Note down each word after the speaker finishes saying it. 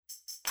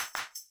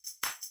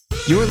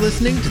You're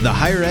listening to the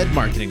Higher Ed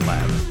Marketing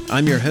Lab.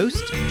 I'm your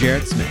host,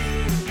 Jarrett Smith.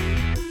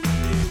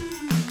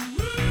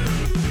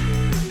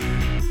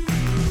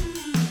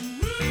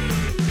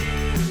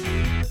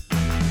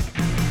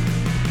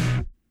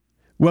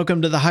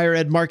 Welcome to the Higher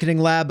Ed Marketing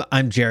Lab.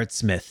 I'm Jarrett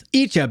Smith.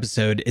 Each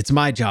episode, it's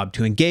my job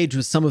to engage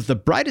with some of the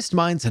brightest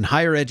minds in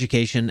higher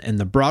education and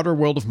the broader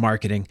world of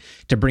marketing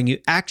to bring you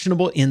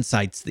actionable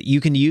insights that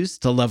you can use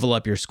to level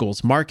up your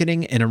school's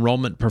marketing and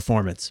enrollment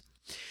performance.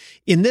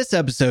 In this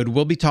episode,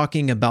 we'll be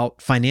talking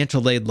about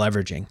financial aid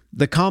leveraging,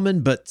 the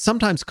common but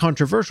sometimes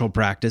controversial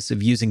practice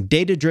of using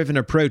data-driven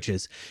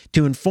approaches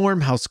to inform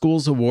how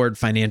schools award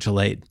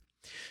financial aid.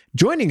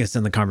 Joining us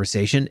in the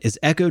conversation is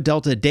Echo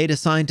Delta data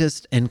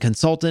scientist and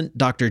consultant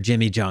Dr.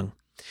 Jimmy Jung.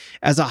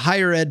 As a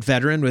higher ed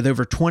veteran with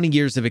over 20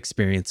 years of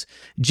experience,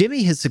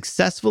 Jimmy has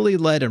successfully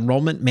led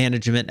enrollment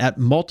management at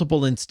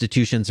multiple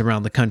institutions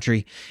around the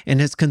country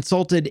and has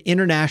consulted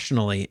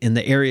internationally in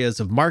the areas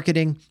of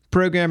marketing,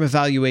 program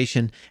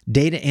evaluation,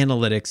 data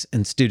analytics,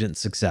 and student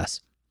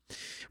success.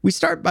 We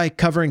start by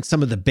covering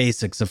some of the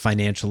basics of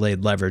financial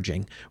aid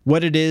leveraging,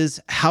 what it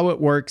is, how it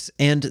works,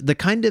 and the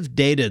kind of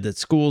data that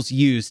schools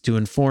use to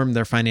inform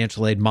their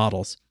financial aid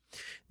models.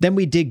 Then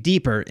we dig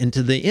deeper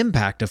into the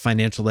impact of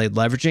financial aid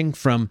leveraging,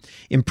 from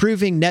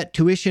improving net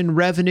tuition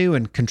revenue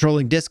and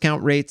controlling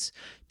discount rates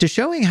to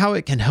showing how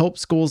it can help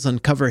schools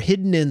uncover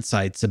hidden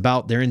insights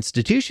about their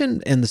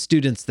institution and the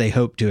students they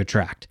hope to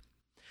attract.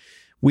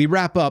 We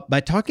wrap up by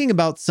talking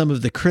about some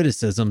of the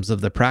criticisms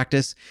of the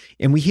practice,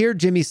 and we hear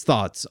Jimmy's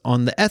thoughts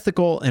on the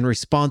ethical and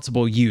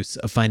responsible use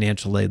of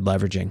financial aid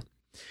leveraging.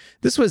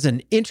 This was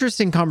an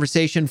interesting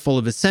conversation full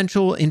of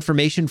essential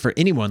information for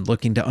anyone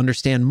looking to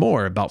understand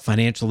more about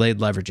financial aid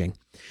leveraging.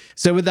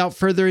 So without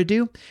further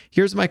ado,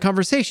 here's my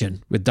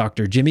conversation with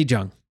Dr. Jimmy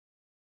Jung.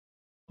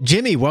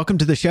 Jimmy, welcome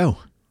to the show.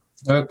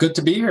 Good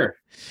to be here.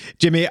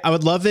 Jimmy, I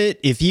would love it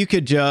if you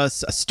could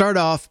just start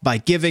off by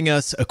giving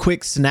us a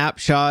quick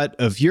snapshot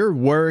of your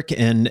work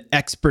and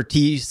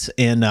expertise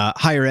in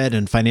higher ed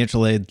and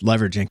financial aid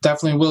leveraging.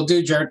 Definitely will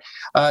do, Jared.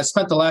 I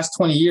spent the last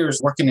 20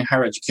 years working in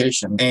higher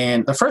education.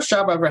 And the first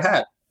job I ever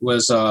had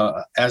was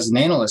as an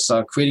analyst,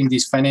 creating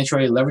these financial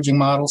aid leveraging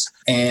models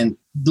and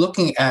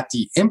looking at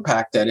the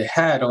impact that it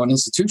had on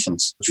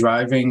institutions,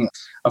 driving,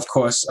 of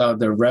course,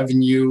 the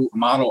revenue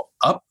model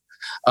up.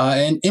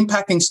 And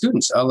impacting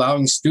students,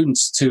 allowing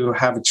students to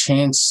have a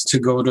chance to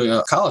go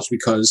to college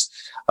because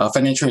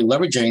financial aid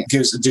leveraging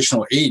gives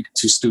additional aid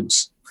to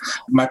students.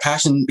 My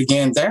passion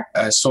began there.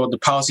 I saw the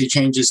policy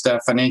changes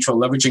that financial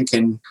leveraging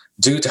can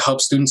do to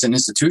help students in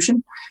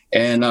institution.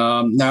 And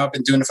now I've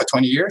been doing it for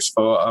 20 years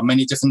for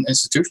many different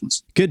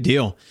institutions. Good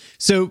deal.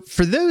 So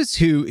for those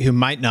who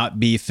might not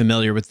be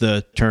familiar with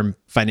the term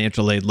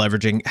financial aid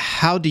leveraging,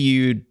 how do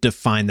you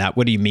define that?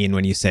 What do you mean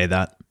when you say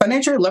that?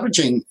 Financial aid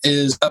leveraging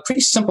is a pretty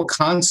simple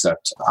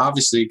concept.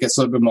 Obviously, it gets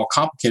a little bit more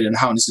complicated in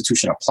how an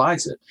institution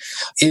applies it.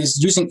 It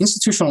is using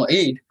institutional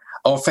aid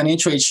or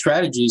financial aid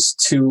strategies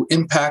to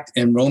impact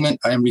enrollment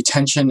and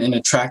retention and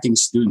attracting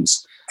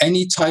students.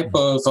 Any type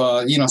of,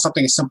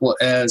 something as simple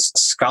as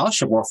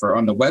scholarship offer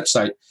on the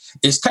website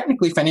is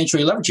technically financial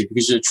aid leveraging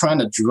because you're trying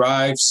to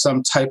drive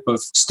some type of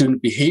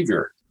student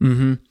behavior.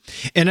 Mm-hmm.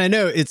 And I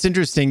know it's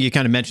interesting you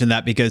kind of mentioned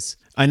that because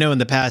I know in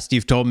the past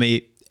you've told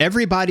me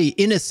everybody,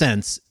 in a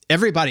sense,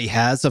 everybody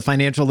has a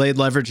financial aid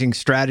leveraging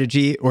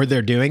strategy or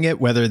they're doing it,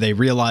 whether they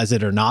realize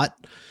it or not.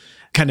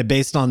 Kind of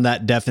based on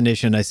that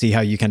definition, I see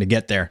how you kind of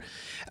get there.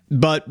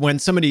 But when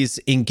somebody's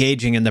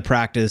engaging in the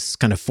practice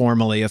kind of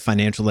formally of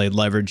financial aid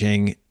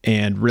leveraging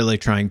and really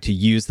trying to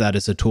use that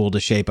as a tool to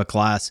shape a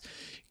class,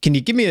 can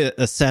you give me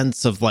a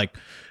sense of like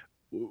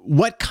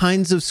what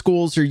kinds of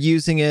schools are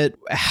using it?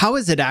 How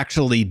is it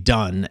actually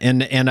done?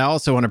 And I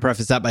also want to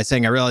preface that by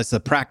saying I realize the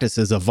practice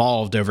has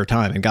evolved over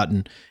time and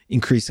gotten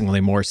increasingly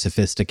more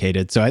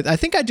sophisticated. So I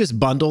think I just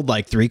bundled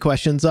like 3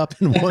 questions up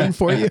in one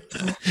for you.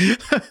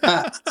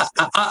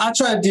 I'll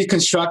try to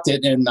deconstruct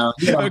it and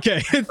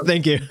okay,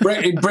 thank you.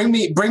 bring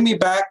me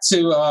back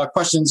to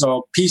questions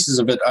or pieces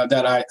of it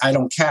that I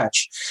don't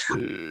catch.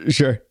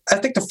 Sure. I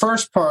think the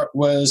first part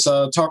was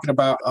talking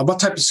about what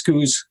type of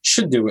schools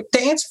should do it.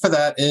 The answer for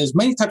that is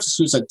many types of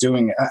schools are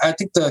doing it. I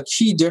think the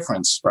key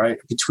difference, right,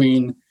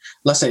 between,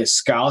 let's say, a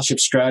scholarship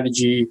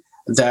strategy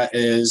that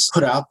is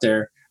put out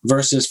there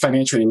versus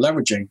financial aid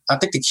leveraging, I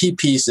think the key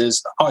piece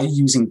is, are you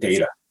using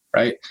data?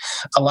 Right.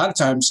 A lot of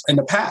times in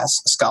the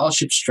past,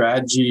 scholarship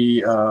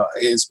strategy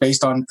is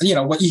based on,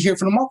 what you hear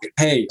from the market.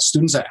 Hey,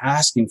 students are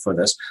asking for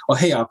this. Or,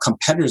 hey, our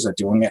competitors are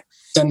doing it.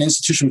 Then the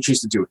institution will choose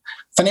to do it.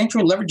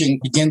 Financial leveraging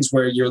begins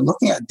where you're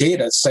looking at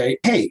data to say,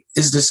 hey,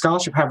 is the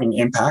scholarship having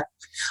impact?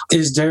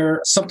 Is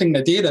there something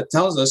the data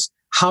tells us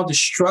how to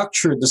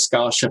structure the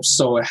scholarship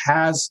so it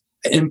has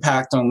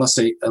impact on, let's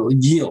say,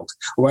 yield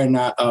when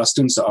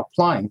students are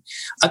applying?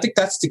 I think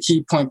that's the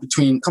key point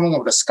between coming up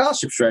with a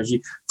scholarship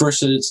strategy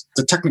versus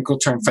the technical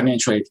term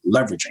financial aid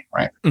leveraging,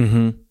 right?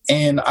 Mm-hmm.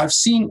 And I've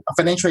seen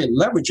financial aid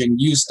leveraging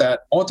used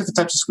at all different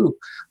types of schools.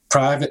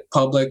 private,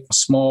 public,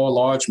 small,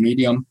 large,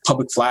 medium,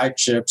 public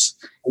flagships.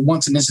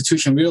 Once an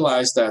institution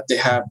realizes that they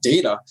have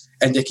data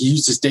and they can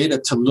use this data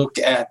to look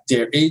at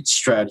their aid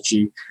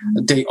strategy,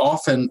 they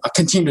often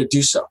continue to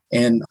do so,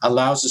 and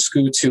allows the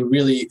school to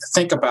really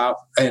think about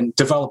and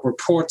develop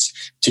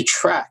reports to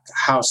track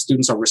how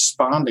students are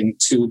responding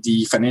to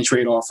the financial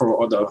aid offer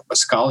or the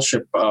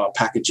scholarship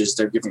packages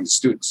they're giving to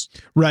students.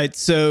 Right.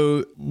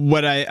 So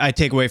what I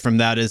take away from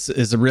that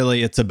is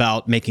really it's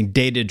about making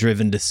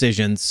data-driven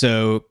decisions.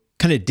 So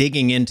kind of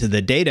digging into the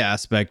data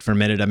aspect for a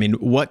minute. I mean,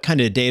 what kind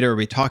of data are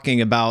we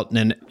talking about?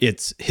 And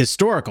it's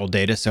historical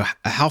data. So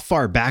how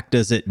far back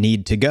does it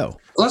need to go?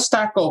 Let's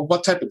tackle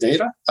what type of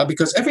data,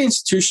 because every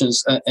institution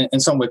in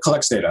some way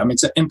collects data. I mean,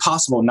 it's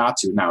impossible not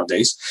to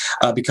nowadays,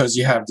 because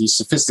you have these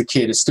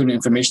sophisticated student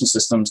information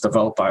systems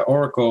developed by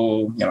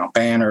Oracle,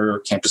 Banner,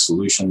 Campus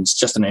Solutions,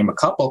 just to name a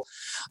couple.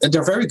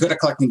 They're very good at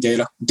collecting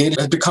data. Data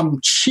has become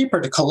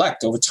cheaper to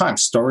collect over time.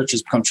 Storage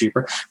has become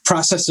cheaper.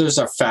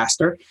 Processors are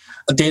faster.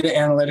 Data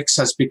analytics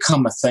has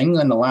become a thing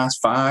in the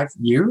last 5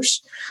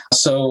 years.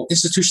 So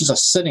institutions are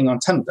sitting on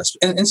 10 of this.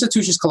 And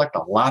institutions collect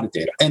a lot of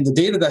data. And the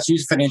data that's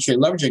used for financial aid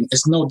leveraging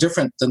is no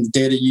different than the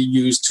data you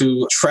use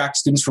to track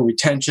students for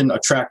retention or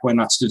track whether or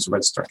not students are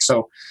registering.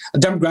 So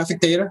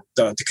demographic data,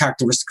 the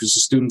characteristics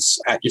of students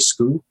at your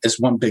school is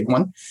one big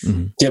one.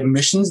 Mm-hmm. The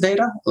admissions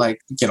data,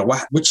 like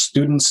which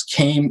students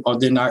came or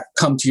did not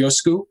come to your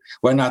school,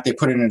 whether or not they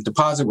put in a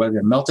deposit, whether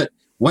they melted,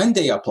 when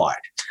they applied,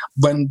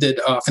 when did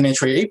a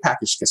financial aid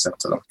package get sent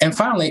to them. And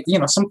finally,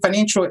 some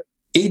financial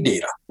aid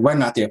data, whether or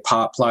not they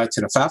applied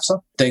to the FAFSA,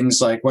 things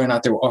like whether or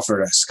not they were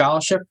offered a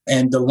scholarship,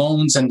 and the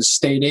loans and the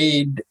state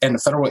aid and the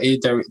federal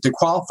aid they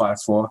qualify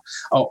for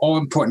are all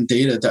important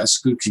data that a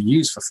school could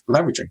use for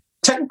leveraging.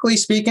 Technically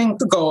speaking,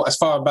 to go as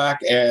far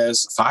back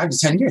as 5 to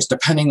 10 years,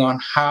 depending on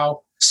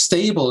how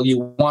stable you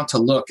want to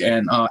look,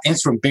 and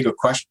answering bigger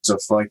questions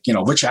of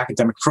which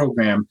academic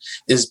program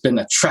has been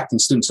attracting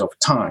students over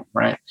time,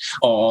 right?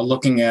 Or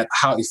looking at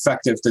how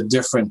effective the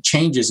different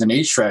changes in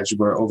aid strategy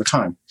were over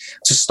time.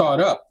 To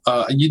start up,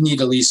 you need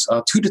at least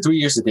 2 to 3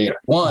 years of data.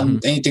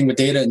 Anything with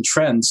data and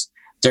trends,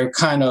 they're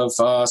kind of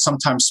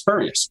sometimes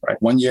spurious, right?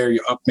 1 year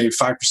you're up maybe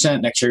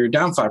 5%, next year you're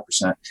down 5%.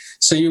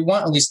 So you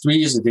want at least 3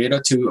 years of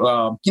data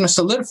to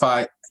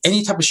solidify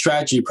any type of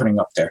strategy you're putting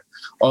up there,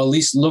 or at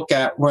least look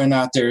at whether or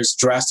not there's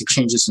drastic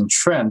changes in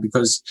trend.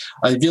 Because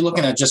if you're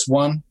looking at just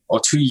 1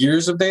 or 2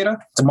 years of data,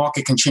 the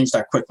market can change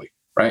that quickly,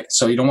 right?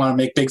 So you don't want to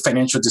make big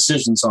financial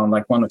decisions on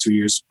like 1 or 2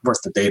 years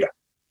worth of data.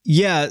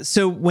 Yeah.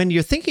 So when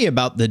you're thinking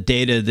about the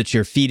data that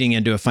you're feeding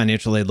into a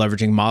financial aid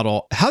leveraging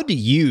model, how do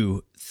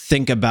you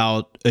think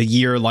about a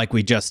year like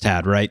we just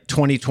had, right?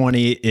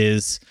 2020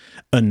 is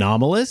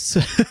anomalous.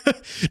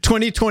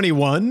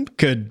 2021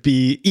 could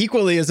be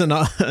equally as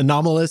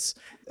anomalous.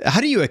 How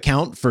do you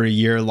account for a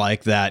year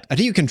like that? How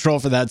do you control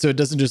for that so it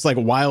doesn't just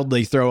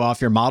wildly throw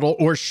off your model,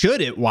 or should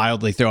it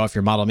wildly throw off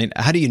your model? I mean,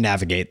 how do you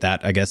navigate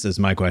that, I guess, is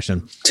my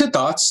question. 2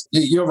 thoughts.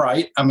 You're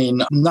right. I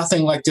mean,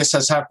 nothing like this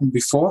has happened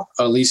before,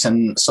 at least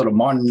in sort of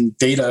modern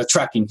data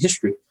tracking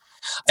history.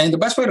 And the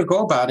best way to go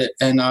about it,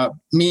 and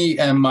me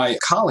and my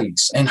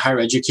colleagues in higher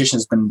education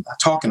has been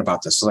talking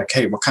about this, like,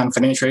 hey, what kind of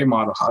financial aid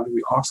model? How do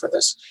we offer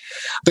this?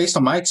 Based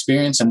on my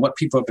experience and what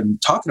people have been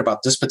talking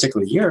about this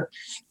particular year,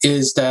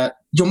 is that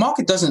your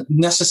market doesn't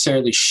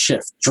necessarily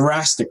shift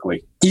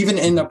drastically, even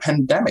in a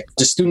pandemic.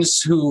 The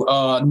students who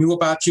knew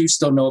about you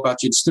still know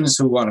about you. The students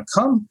who want to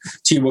come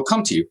to you will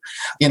come to you.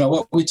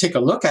 What we take a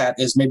look at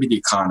is maybe the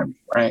economy,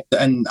 right?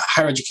 And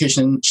higher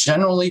education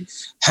generally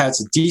has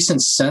a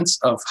decent sense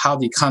of how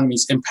the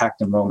economies impact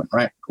enrollment,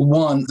 right?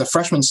 One, the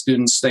freshman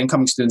students, the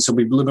incoming students, will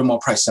be a little bit more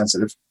price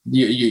sensitive.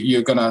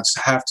 You're going to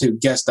have to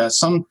guess that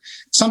some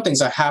things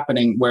are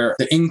happening where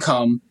the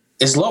income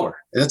is lower.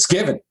 It's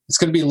given. It's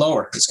going to be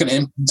lower. It's going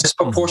to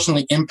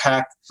disproportionately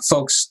impact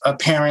folks,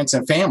 parents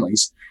and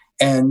families,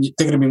 and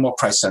they're going to be more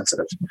price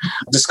sensitive.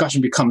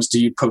 Discussion becomes, do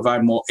you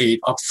provide more aid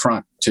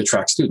upfront to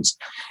attract students?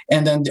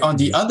 And then on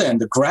the other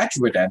end, the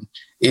graduate end,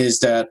 is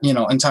that,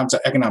 in times of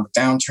economic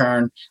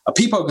downturn,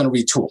 people are going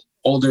to retool.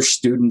 Older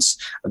students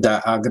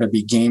that are going to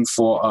be game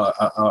for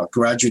a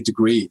graduate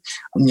degree,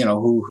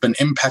 who've been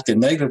impacted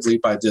negatively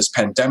by this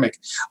pandemic,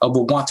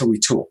 will want to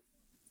retool.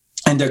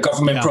 And there are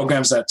government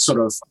programs that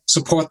sort of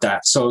support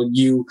that. So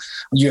you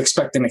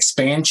expect an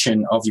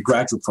expansion of your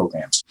graduate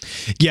programs.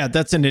 Yeah,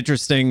 that's an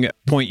interesting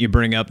point you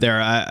bring up there.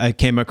 I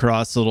came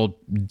across a little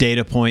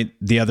data point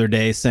the other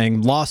day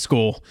saying law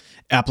school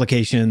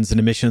applications and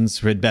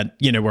admissions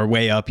were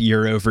way up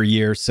year over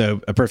year.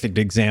 So a perfect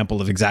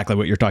example of exactly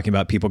what you're talking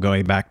about, people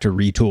going back to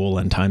retool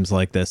in times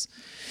like this.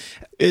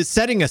 Is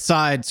setting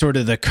aside sort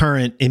of the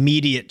current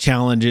immediate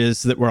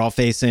challenges that we're all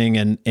facing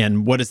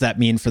and what does that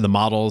mean for the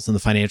models and the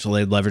financial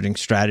aid leveraging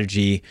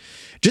strategy,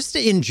 just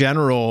in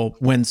general,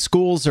 when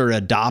schools are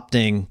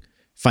adopting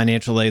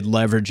financial aid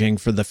leveraging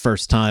for the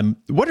first time,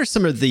 what are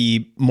some of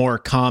the more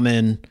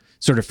common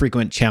sort of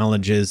frequent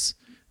challenges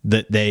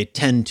that they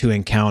tend to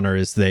encounter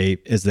as they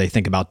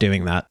think about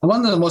doing that?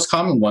 One of the most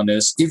common one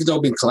is, even though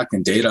we've been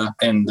collecting data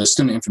in the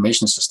student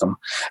information system,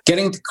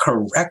 getting the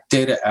correct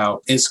data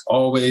out is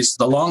always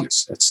the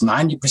longest. It's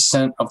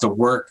 90% of the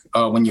work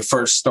when you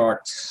first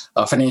start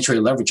financially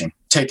leveraging.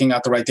 Taking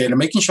out the right data,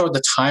 making sure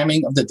the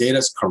timing of the data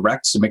is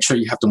correct, so make sure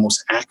you have the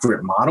most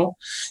accurate model,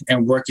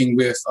 and working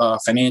with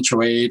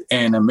financial aid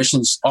and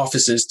admissions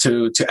offices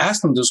to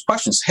ask them those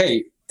questions.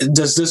 Hey,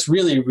 does this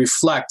really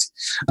reflect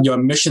your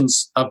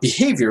admissions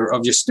behavior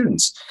of your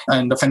students?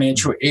 And the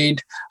financial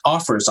aid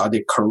offers, are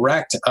they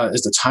correct?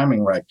 Is the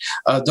timing right?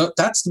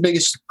 That's the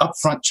biggest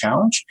upfront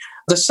challenge.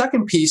 The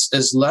second piece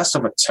is less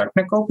of a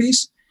technical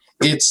piece.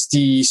 It's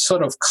the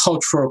sort of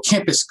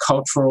campus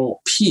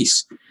cultural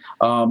piece.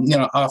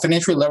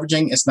 Financial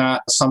leveraging is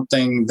not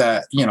something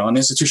that, an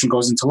institution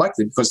goes into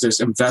lightly, because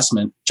there's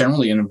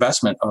generally an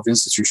investment of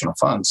institutional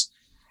funds.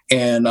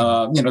 And,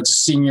 the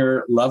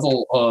senior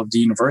level of the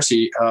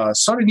university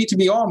sort of need to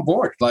be on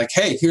board. Like,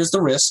 hey, here's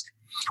the risk.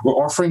 We're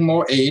offering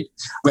more aid.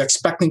 We're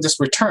expecting this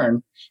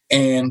return.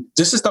 And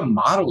this is the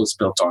model it's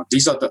built on.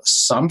 These are the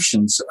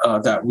assumptions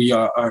that we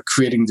are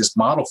creating this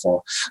model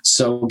for.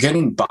 So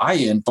getting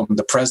buy-in from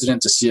the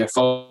president, the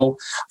CFO,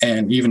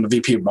 and even the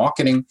VP of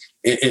marketing,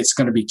 it's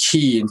going to be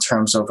key in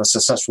terms of a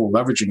successful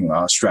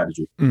leveraging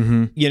strategy.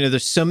 Mm-hmm.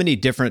 There's so many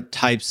different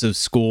types of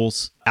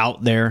schools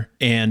out there,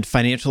 and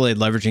financial aid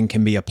leveraging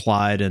can be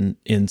applied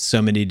in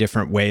so many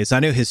different ways. I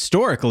know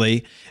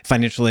historically,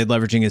 financial aid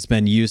leveraging has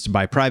been used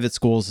by private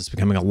schools. It's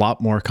becoming a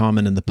lot more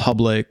common in the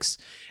publics.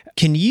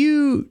 Can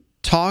you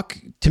talk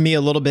to me a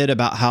little bit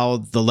about how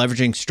the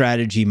leveraging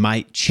strategy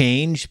might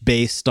change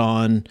based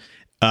on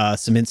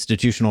some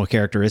institutional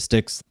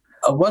characteristics?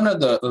 One of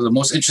the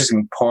most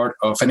interesting part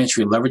of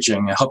financially leveraging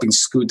and helping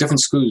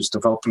different schools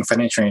developing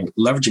financial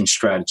leveraging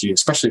strategy,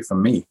 especially for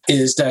me,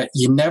 is that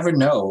you never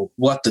know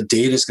what the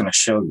data is going to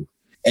show you.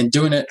 And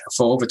doing it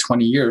for over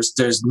 20 years,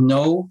 there's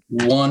no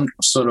one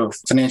sort of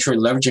financial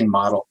leveraging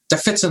model that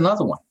fits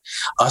another one.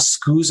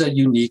 Schools are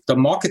unique. The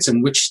markets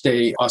in which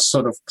they are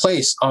sort of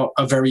placed are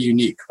very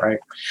unique, right?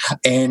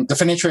 And the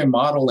financial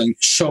modeling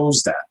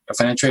shows that. The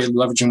financial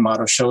leveraging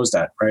model shows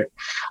that, right?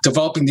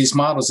 Developing these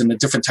models in the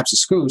different types of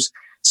schools,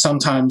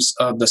 sometimes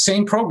the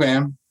same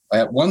program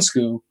at one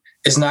school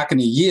is not going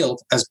to yield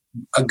as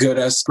good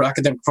as the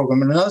academic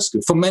program in another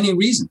school for many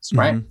reasons,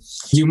 right?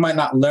 Mm-hmm. You might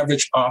not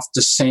leverage off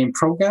the same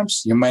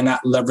programs. You might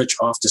not leverage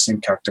off the same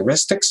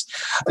characteristics.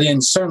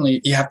 And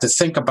certainly you have to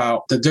think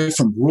about the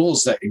different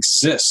rules that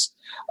exist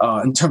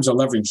in terms of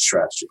leveraging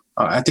strategy.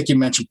 I think you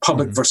mentioned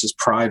public versus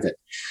private.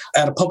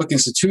 At a public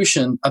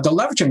institution, the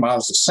leveraging model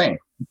is the same,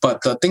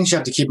 but the things you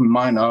have to keep in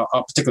mind are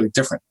particularly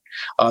different.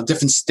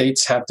 Different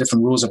states have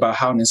different rules about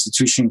how an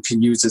institution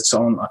can use its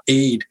own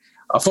aid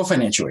for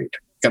financial aid.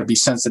 Got to be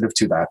sensitive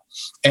to that.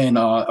 And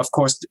of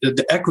course,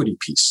 the equity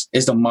piece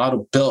is the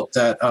model built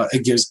that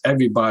it gives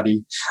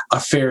everybody a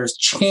fair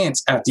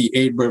chance at the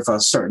aid with a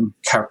certain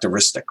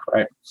characteristic,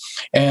 right?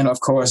 And of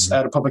course,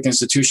 at a public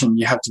institution,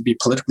 you have to be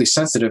politically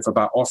sensitive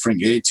about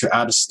offering aid to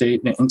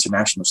out-of-state and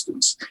international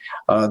students.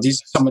 These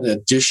are some of the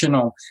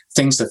additional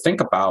things to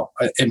think about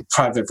in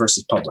private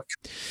versus public.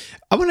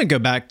 I want to go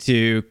back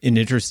to an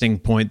interesting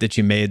point that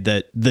you made,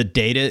 that the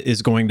data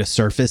is going to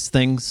surface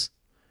things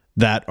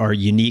that are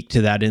unique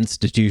to that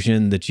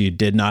institution that you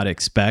did not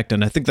expect.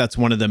 And I think that's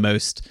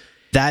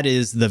that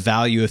is the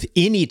value of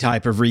any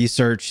type of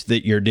research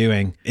that you're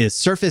doing, is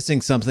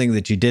surfacing something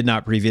that you did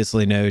not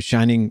previously know,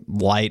 shining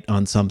light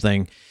on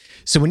something.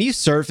 So when you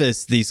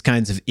surface these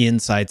kinds of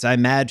insights, I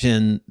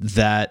imagine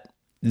that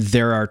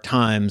there are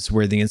times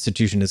where the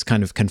institution is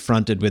kind of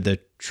confronted with a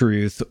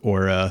truth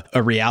or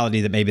a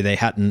reality that maybe they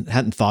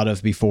hadn't thought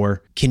of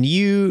before. Can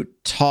you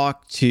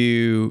talk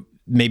to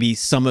maybe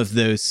some of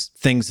those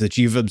things that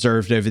you've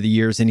observed over the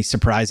years, any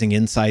surprising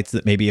insights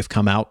that maybe have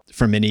come out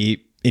from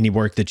any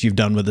work that you've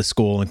done with the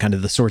school, and kind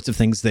of the sorts of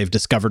things they've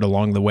discovered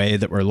along the way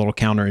that were a little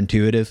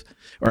counterintuitive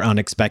or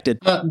unexpected?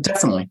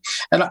 Definitely.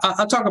 And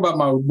I'll talk about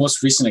my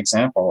most recent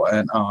example.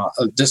 And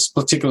this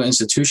particular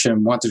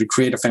institution wanted to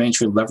create a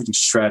financial leveraging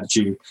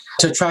strategy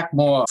to attract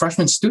more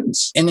freshman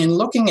students. And in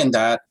looking in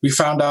that, we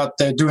found out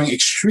they're doing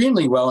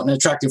extremely well in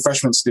attracting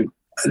freshman students.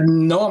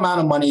 No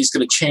amount of money is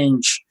going to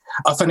change.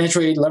 A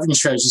financial aid leveraging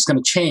strategy is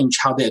going to change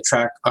how they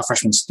attract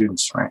freshman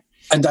students, right?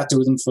 And that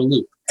threw them for a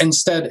loop.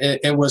 Instead,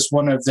 it was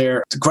one of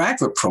their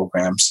graduate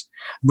programs,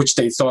 which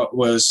they thought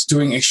was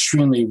doing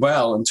extremely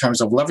well in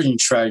terms of leveraging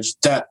strategy,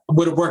 that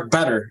would have worked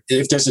better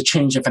if there's a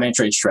change in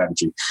financial aid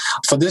strategy.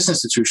 For this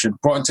institution,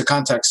 brought into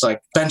context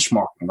like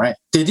benchmarking, right?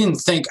 They didn't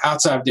think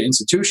outside of the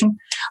institution,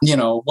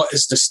 what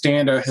is the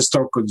standard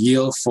historical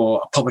yield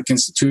for a public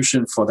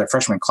institution for their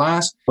freshman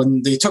class?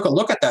 When they took a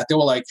look at that, they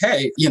were like,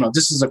 hey,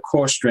 this is a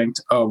core strength.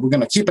 We're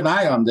going to keep an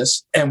eye on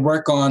this and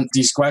work on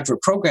these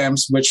graduate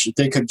programs, which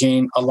they could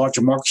gain a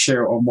larger market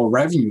share or more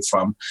revenue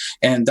from.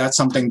 And that's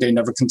something they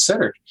never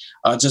considered.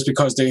 Just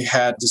because they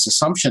had this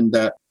assumption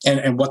that,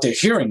 and what they're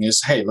hearing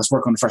is, hey, let's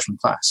work on the freshman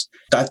class.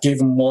 That gave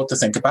them more to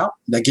think about.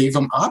 That gave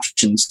them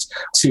options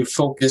to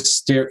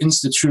focus their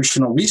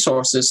institutional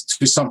resources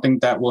to something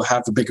that will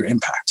have a bigger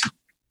impact.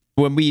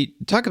 When we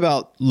talk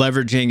about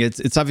leveraging,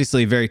 it's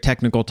obviously a very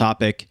technical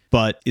topic,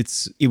 but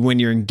it's when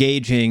you're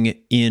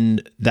engaging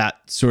in that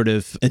sort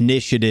of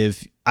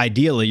initiative,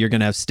 ideally, you're going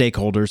to have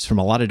stakeholders from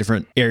a lot of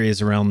different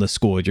areas around the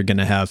school. You're going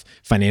to have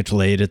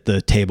financial aid at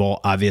the table,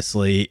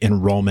 obviously,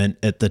 enrollment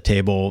at the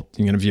table,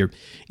 you're going to have your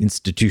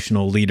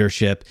institutional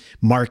leadership,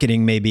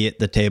 marketing maybe at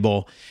the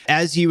table.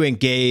 As you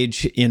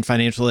engage in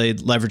financial aid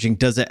leveraging,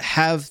 does it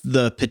have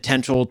the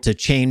potential to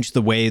change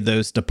the way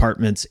those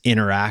departments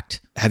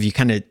interact? Have you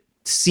kind of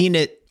seen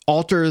it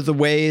alter the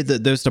way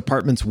that those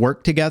departments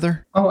work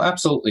together? Oh,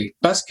 absolutely.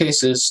 Best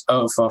cases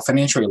of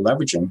financial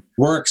leveraging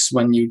works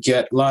when you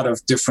get a lot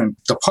of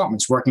different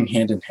departments working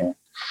hand in hand.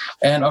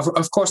 And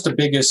of course, the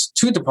biggest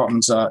two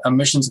departments are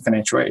admissions and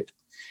financial aid.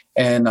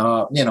 And,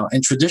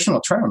 in traditional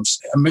terms,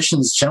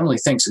 admissions generally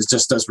thinks it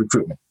just does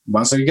recruitment.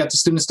 Once you get the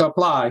students to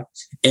apply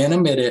and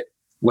admit it,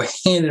 we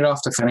hand it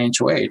off to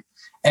financial aid.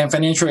 And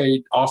financial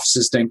aid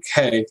offices think,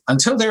 hey,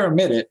 until they're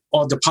admitted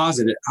or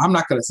deposited, I'm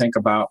not going to think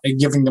about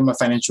giving them a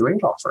financial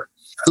aid offer.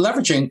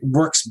 Leveraging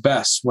works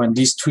best when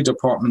these two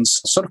departments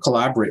sort of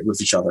collaborate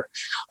with each other.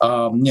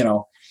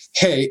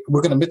 Hey, we're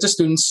going to admit the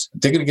students,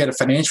 they're going to get a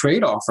financial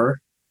aid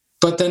offer,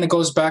 but then it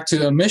goes back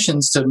to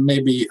admissions to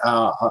maybe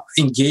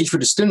engage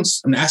with the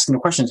students and asking the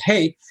questions,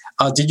 hey,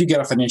 did you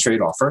get a financial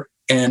aid offer?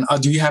 And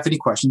do you have any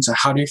questions? And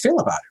how do you feel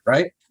about it,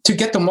 right? To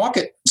get the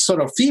market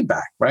sort of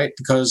feedback, right?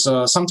 Because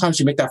sometimes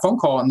you make that phone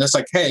call and it's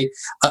like, hey,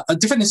 a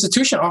different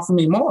institution offered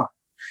me more.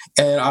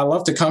 And I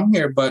love to come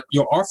here, but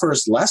your offer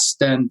is less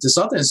than this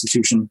other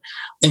institution.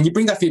 And you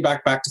bring that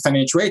feedback back to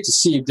financial aid to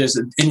see if there's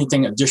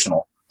anything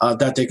additional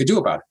that they could do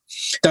about it.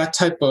 That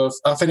type of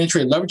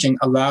financial aid leveraging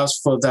allows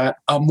for that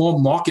more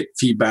market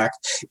feedback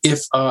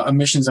if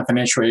admissions and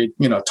financial aid,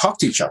 talk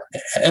to each other.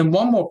 And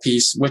one more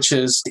piece, which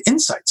is the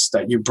insights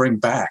that you bring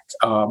back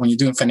when you're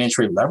doing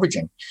financial aid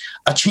leveraging,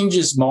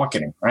 changes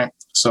marketing, right?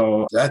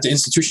 So at the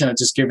institution, I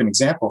just gave an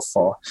example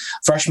for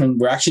freshmen,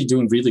 we're actually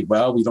doing really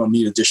well. We don't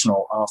need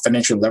additional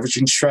financial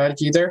leveraging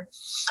strategy there.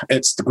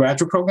 It's the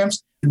graduate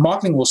programs.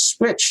 Marketing will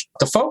switch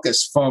the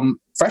focus from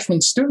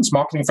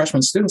marketing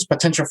freshman students,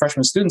 potential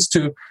freshman students,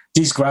 to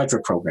these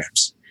graduate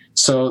programs.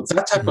 So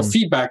that type of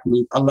feedback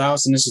loop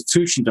allows an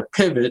institution to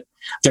pivot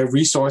their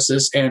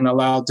resources and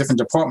allow different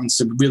departments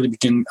to really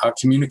begin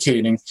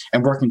communicating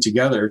and working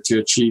together to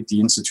achieve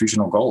the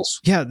institutional goals.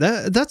 Yeah,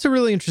 that's a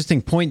really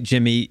interesting point,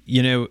 Jimmy.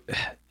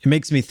 It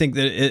makes me think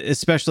that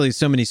especially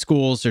so many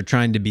schools are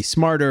trying to be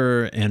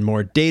smarter and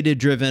more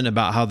data-driven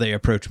about how they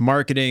approach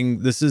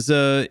marketing. This is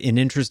an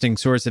interesting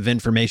source of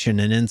information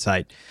and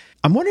insight.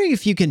 I'm wondering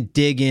if you can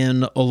dig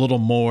in a little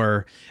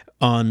more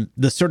on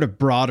the sort of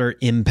broader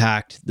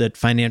impact that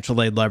financial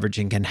aid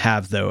leveraging can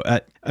have, though.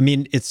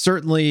 It's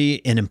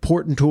certainly an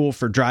important tool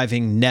for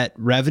driving net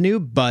revenue,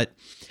 but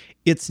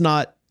it's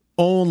not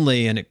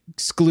only and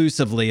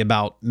exclusively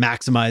about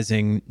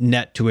maximizing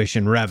net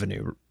tuition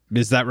revenue.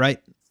 Is that right?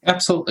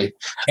 Absolutely.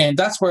 And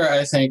that's where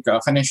I think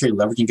financial aid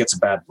leveraging gets a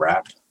bad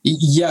rap.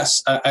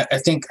 Yes, I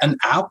think an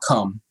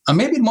outcome,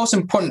 maybe the most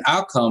important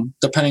outcome,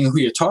 depending on who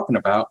you're talking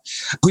about,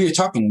 who you're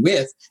talking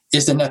with,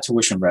 is the net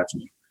tuition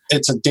revenue.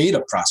 It's a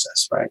data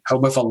process, right,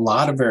 with a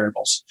lot of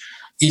variables.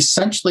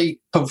 Essentially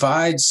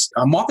provides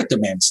a market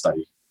demand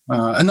study.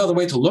 Another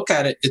way to look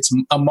at it, it's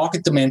a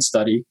market demand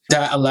study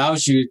that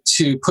allows you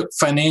to put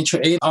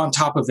financial aid on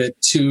top of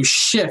it to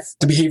shift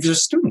the behavior of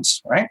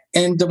students, right?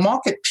 And the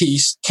market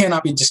piece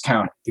cannot be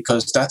discounted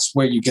because that's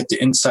where you get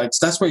the insights.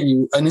 That's where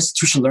an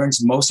institution learns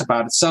most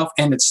about itself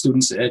and its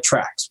students it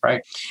attracts,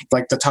 right?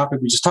 Like the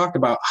topic we just talked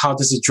about, how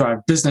does it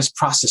drive business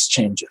process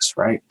changes,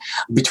 right?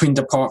 Between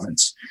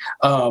departments.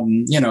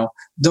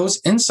 Those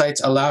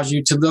insights allows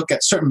you to look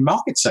at certain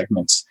market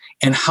segments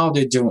and how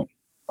they're doing.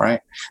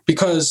 Right?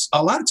 Because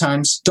a lot of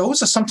times,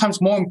 those are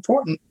sometimes more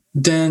important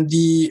than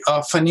the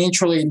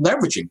financial aid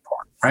leveraging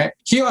part, right?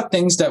 Here are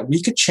things that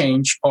we could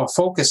change or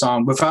focus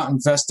on without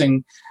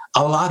investing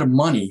a lot of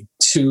money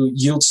to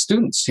yield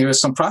students. Here are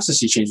some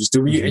processing changes.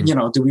 Do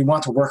we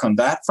want to work on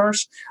that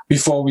first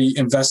before we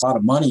invest a lot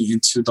of money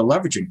into the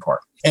leveraging part?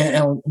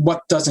 And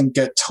what doesn't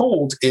get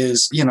told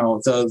is,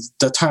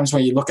 the times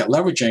when you look at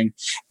leveraging,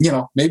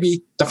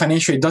 maybe the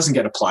financial aid doesn't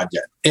get applied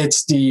yet.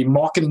 It's the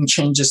marketing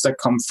changes that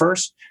come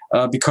first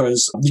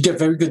because you get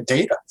very good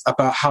data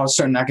about how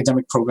certain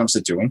academic programs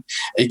are doing.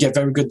 You get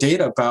very good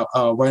data about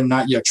whether or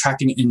not you're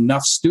attracting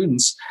enough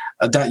students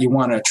that you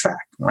want to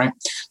attract, right?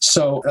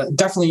 So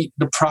definitely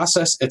the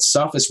process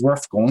itself is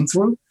worth going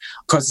through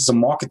because it's a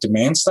market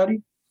demand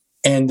study.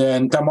 And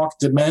then that market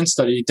demand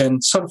study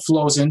then sort of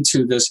flows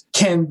into this,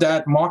 can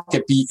that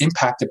market be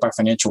impacted by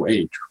financial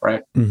aid,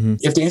 right? Mm-hmm.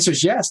 If the answer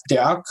is yes,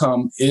 the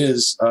outcome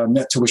is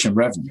net tuition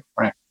revenue,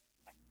 right?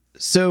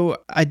 So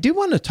I do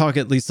want to talk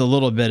at least a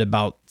little bit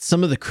about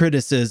some of the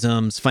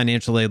criticisms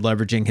financial aid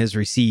leveraging has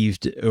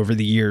received over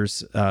the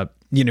years.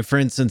 For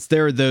instance,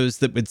 there are those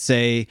that would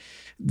say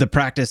the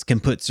practice can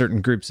put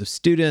certain groups of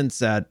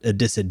students at a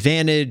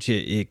disadvantage.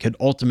 It could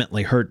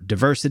ultimately hurt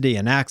diversity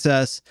and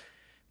access.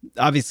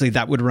 Obviously,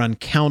 that would run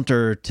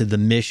counter to the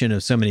mission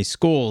of so many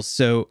schools.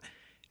 So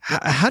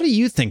How do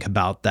you think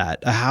about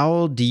that?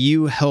 How do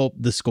you help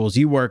the schools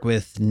you work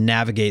with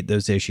navigate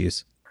those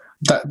issues?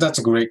 That's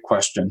a great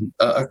question.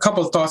 A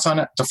couple of thoughts on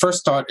it. The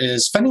first thought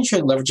is financial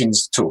aid leveraging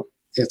is a tool.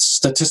 It's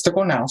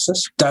statistical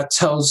analysis that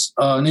tells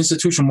an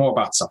institution more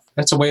about itself.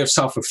 It's a way of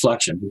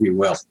self-reflection, if you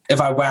will,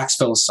 if I wax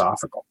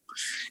philosophical,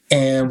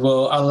 and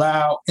will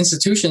allow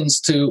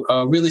institutions to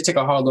really take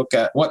a hard look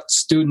at what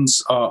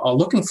students are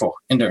looking for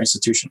in their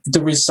institution.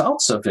 The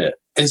results of it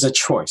is a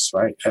choice,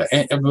 right?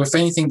 And with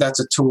anything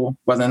that's a tool,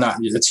 whether or not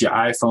it's your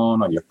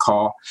iPhone or your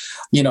car,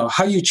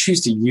 how you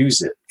choose to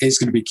use it is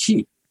going to be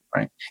key.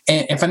 Right.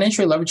 And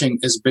financial aid leveraging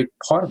is a big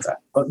part of that.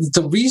 But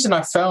the reason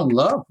I fell in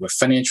love with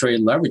financial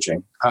aid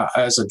leveraging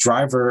as a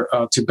driver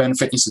to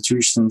benefit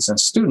institutions and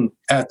students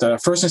at the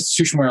first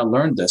institution where I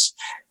learned this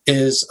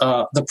is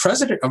the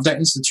president of that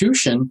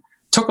institution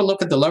took a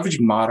look at the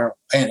leveraging model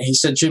and he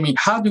said, Jimmy,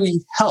 how do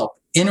we help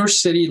inner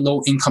city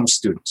low income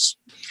students?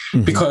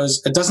 Mm-hmm.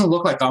 Because it doesn't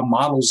look like our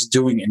model's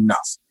doing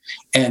enough.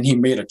 And he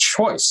made a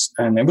choice,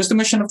 and it was the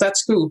mission of that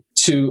school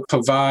to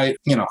provide,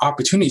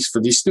 opportunities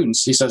for these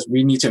students. He says,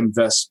 we need to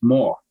invest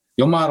more.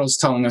 Your model is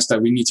telling us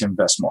that we need to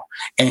invest more.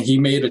 And he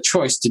made a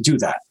choice to do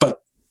that.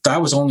 But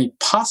that was only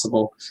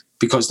possible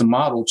because the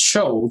model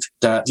showed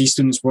that these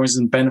students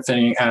weren't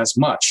benefiting as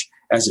much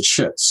as it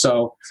should.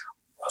 So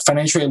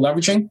financial aid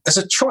leveraging is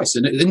a choice,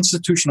 an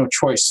institutional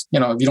choice.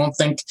 If you don't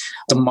think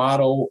the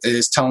model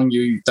is telling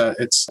you that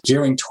it's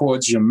gearing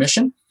towards your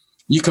mission,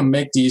 you can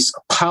make these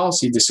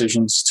policy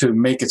decisions to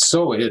make it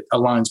so it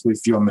aligns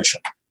with your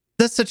mission.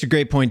 That's such a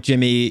great point,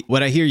 Jimmy.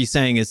 What I hear you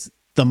saying is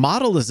the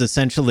model is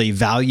essentially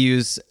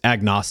values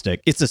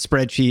agnostic. It's a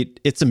spreadsheet.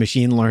 It's a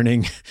machine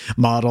learning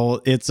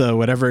model. It's a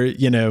whatever,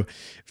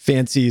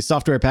 fancy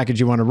software package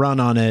you want to run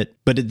on it.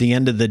 But at the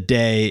end of the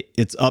day,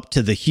 it's up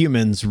to the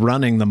humans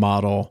running the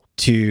model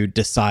to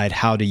decide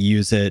how to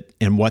use it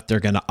and what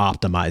they're going to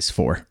optimize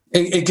for.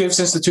 It gives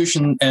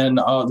institution and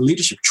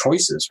leadership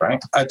choices,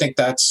 right? I think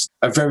that's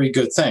a very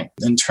good thing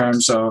in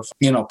terms of,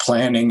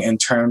 planning, in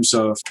terms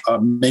of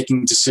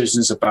making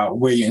decisions about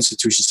where your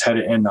institution's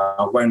headed and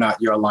whether or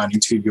not you're aligning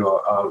to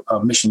your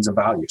missions and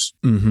values.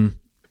 Mm-hmm.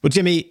 Well,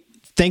 Jimmy,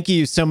 thank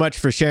you so much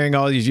for sharing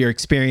all of your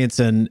experience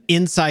and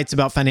insights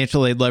about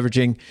financial aid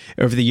leveraging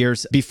over the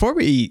years. Before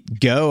we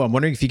go, I'm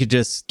wondering if you could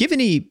just give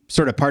any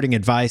sort of parting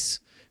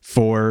advice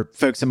for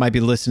folks that might be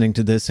listening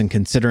to this and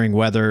considering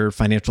whether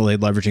financial aid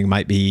leveraging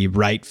might be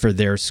right for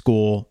their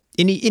school.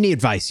 Any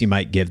advice you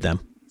might give them?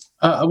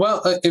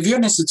 If you're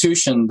an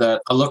institution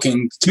that are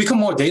looking to become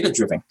more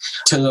data-driven,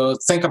 to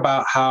think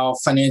about how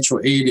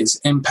financial aid is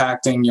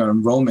impacting your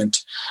enrollment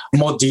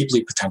more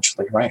deeply,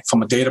 potentially, right?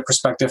 From a data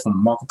perspective, from a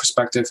market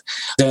perspective,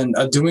 then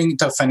doing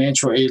the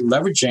financial aid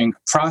leveraging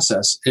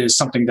process is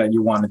something that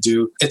you want to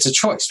do. It's a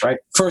choice, right?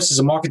 First is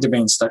a market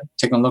domain study,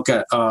 taking a look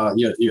at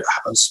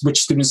which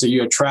students are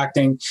you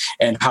attracting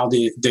and how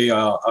they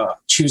are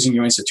choosing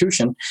your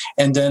institution,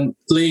 and then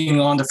laying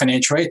on the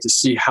financial aid to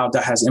see how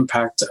that has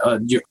impacted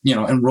your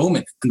enrollment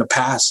in the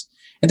past,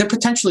 and then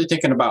potentially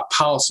thinking about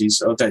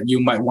policies that you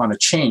might want to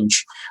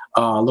change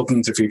looking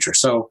into the future.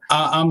 So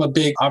I'm a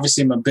big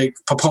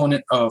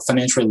proponent of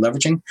financial aid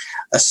leveraging,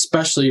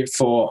 especially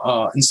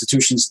for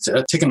institutions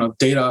taking a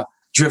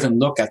data-driven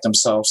look at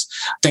themselves,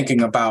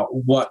 thinking about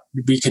what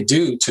we could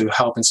do to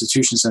help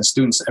institutions and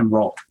students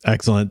enroll.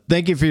 Excellent.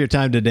 Thank you for your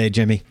time today,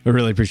 Jimmy. We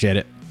really appreciate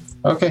it.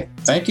 Okay.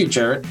 Thank you,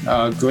 Jared.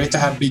 Great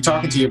to be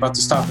talking to you about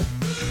this topic.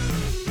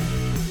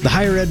 The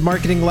Higher Ed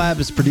Marketing Lab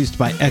is produced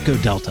by Echo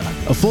Delta,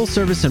 a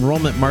full-service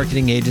enrollment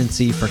marketing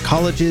agency for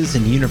colleges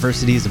and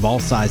universities of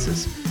all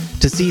sizes.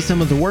 To see some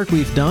of the work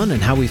we've done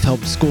and how we've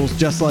helped schools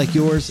just like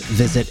yours,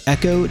 visit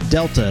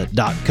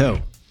echodelta.co.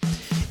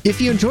 If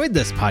you enjoyed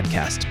this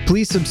podcast,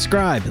 please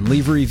subscribe and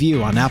leave a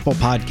review on Apple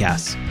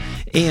Podcasts.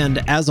 And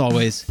as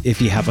always, if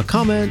you have a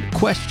comment,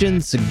 question,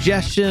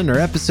 suggestion, or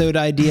episode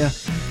idea,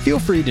 feel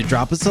free to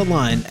drop us a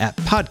line at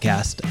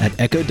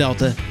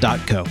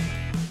podcast@echodelta.co.